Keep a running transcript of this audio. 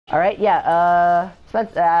All right, yeah.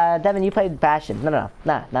 Devin, you played Bastion. No.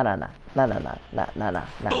 Bastion.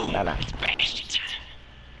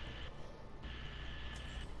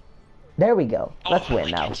 There we go. Let's win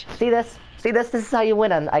like now. it. See this? See this? This is how you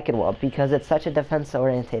win on Eichenwald because it's such a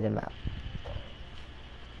defense-oriented map.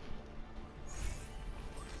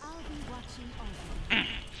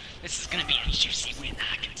 This is gonna be a juicy win,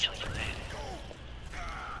 I can tell you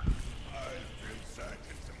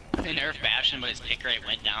that. They nerfed Bastion, but his pick rate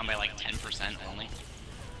went down by like 10% only.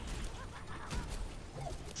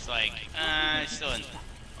 It's like, I still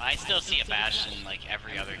see a Bastion like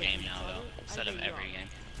every other game now though, instead of every game.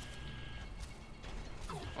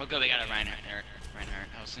 Oh good, they got a Reinhardt. I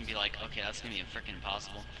was gonna be like, okay, that's gonna be freaking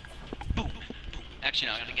impossible. Boom, boom. Actually,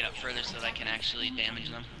 no, I gotta get up further so that I can actually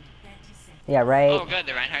damage them. Yeah, right. Oh good,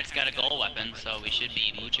 the Reinhardt's got a goal weapon, so we should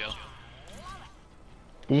beat Mucho.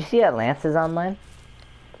 Did you see that Lance is online?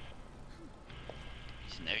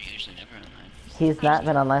 He's usually never online. He's not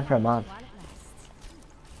been online for a month.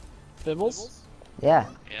 Fibbles? Yeah.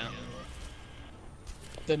 Yeah.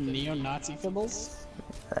 The neo-Nazi Fibbles?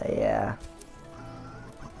 Yeah.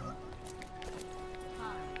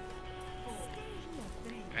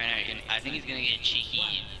 Reinhardt, I think he's gonna get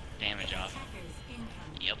cheeky damage off.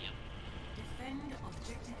 Yep.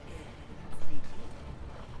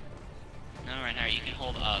 No, Reinhardt, you can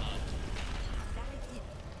hold up.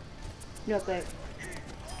 No thanks.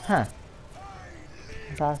 Huh.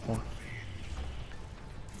 That's awesome.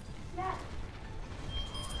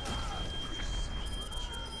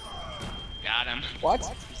 Got him.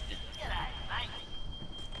 What?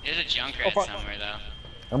 There's a Junkrat somewhere though.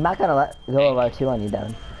 I'm not gonna let go of R2 on you,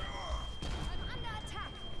 Devin.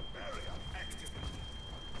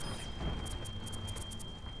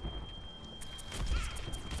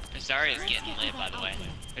 Zarya's getting lit, by the way.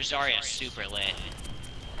 Zarya's super lit.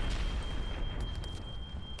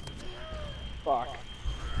 Fuck.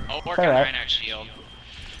 Oh, work on the Reinhardt shield.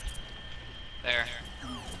 There.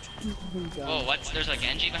 Whoa, what's? There's a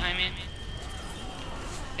Genji behind me?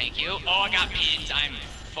 Thank you. Oh, I got pinned. I'm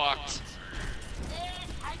fucked.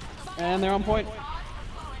 And they're on point.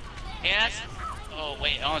 Yes. Oh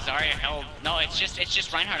wait. Oh, Zarya held. No, it's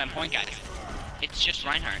just Reinhardt on point, guys. It's just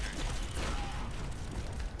Reinhardt.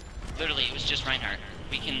 Literally, it was just Reinhardt.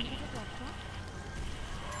 We can.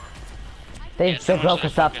 They broke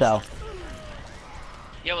us up though.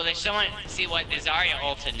 Yeah, well, there's someone. See what the Zarya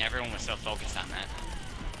ulted, and everyone was so focused on that.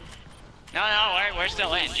 No, we're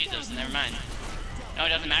still in. Jesus, never mind. No, it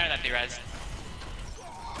doesn't matter that they res.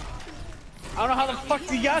 I don't know how the fuck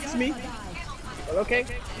he got me. But okay.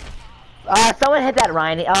 Someone hit that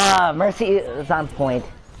Ryan. Mercy is on point.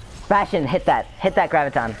 Bastion, hit that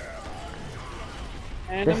Graviton.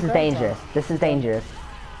 And This is dangerous. This is dangerous.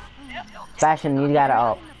 Bastion, you gotta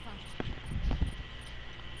ult.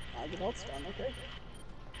 I get ult stun, okay.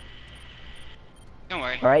 Don't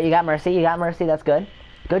worry. Alright, you got Mercy, that's good.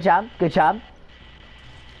 Good job. Let's go.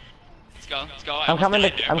 I'm coming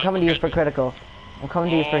to you for critical. I'm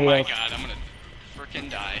coming to you for heals. Oh my god, I'm gonna freaking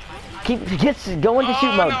die. Go into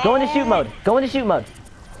shoot mode. No. Go into shoot mode. Go into shoot mode.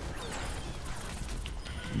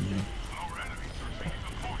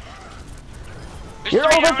 There's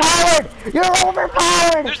You're three overpowered! down. You're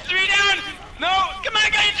overpowered! There's 3 down! No! Come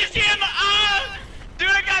on, guys, just him! Dude,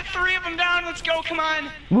 I got 3 of them down. Let's go, come on.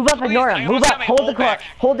 Move up, ignore him. Move up. Hold the core.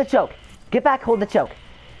 Hold the choke. Get back, hold the choke.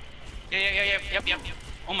 Yep.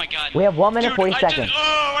 Oh my god. We have 1 minute 40 seconds.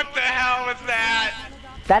 Oh, what the hell was that?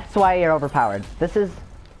 That's why you're overpowered. This is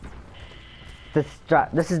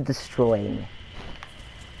destroying.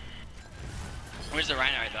 Where's the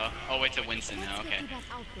Reinhardt though? Oh, it's a Winston now. Okay,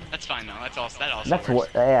 that's fine though. That also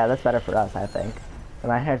works. Yeah, that's better for us, I think. The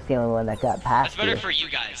Reinhardt's the only one that got past. That's better for you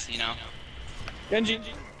guys, you know. Genji.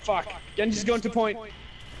 Fuck. Genji's going to point.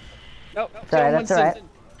 Nope. Sorry, that's alright.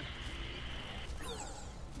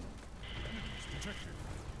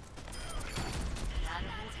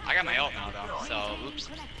 I got my ult now though, so oops.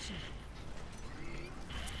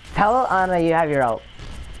 Tell Ana you have your ult.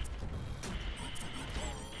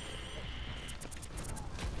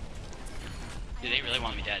 Do they really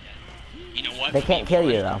want me dead? You know what? They can't kill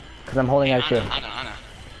you though, because I'm holding our shield. Ana.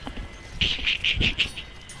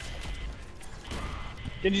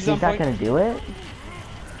 Genji's She's on not point. gonna do it?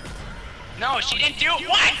 No, she didn't do it.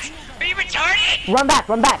 What? Are you retarded? Run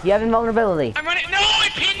back. You have invulnerability. I'm running. No,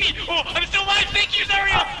 it pinned me. Oh, I'm still alive. Thank you,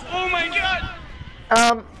 Zarya. Oh my god.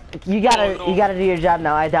 You gotta do your job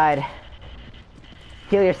now. I died.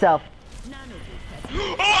 Heal yourself.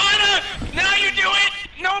 Oh, Ana! Now you do it.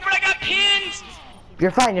 No, but I got pinned. You're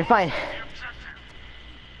fine.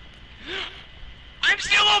 I'm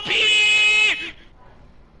still OP.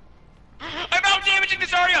 I'm out damaging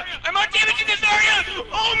this area! I'm out damaging this area!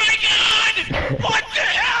 Oh my god! What the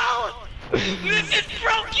hell? This is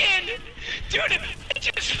broken! Dude, I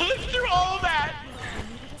just lived through all of that!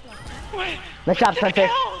 What? Nice job, Spencer.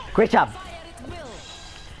 Great job.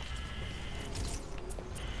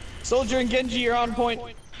 Soldier and Genji, you're on point.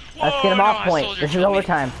 Let's get him off point. This is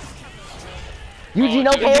overtime. Yuji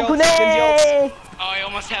no Genji ults, Kune! Genji Oh, I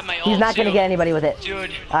almost had my ult. He's not gonna too. get anybody with it.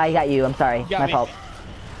 Dude. I got you. I'm sorry. got My me. fault.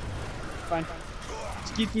 Fine.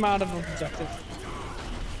 Just keep him out of objective.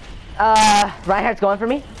 Reinhardt's going for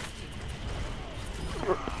me.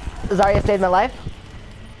 Zarya saved my life.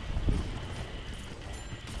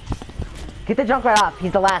 Get the junk right off.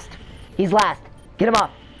 He's the last. He's last. Get him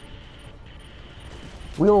off.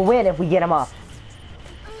 We will win if we get him off.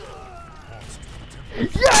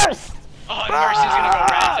 Yes! Oh, Mercy's gonna go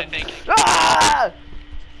res, I think. Ah!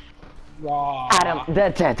 Raw. Adam,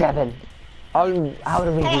 Devin. How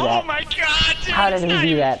did we do that? Oh my god, dude! How did it's we not do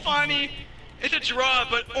even that? funny. It's a draw,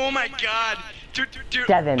 but oh my god. Dude,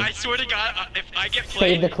 Devin. I swear to god, if I get Save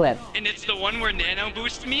played, the clip. and it's the one where Nano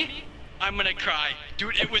boosts me, I'm gonna cry.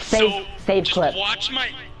 Dude, it was Save just clip. watch my...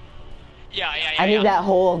 Yeah. I need that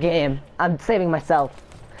whole game. I'm saving myself.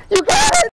 You got it!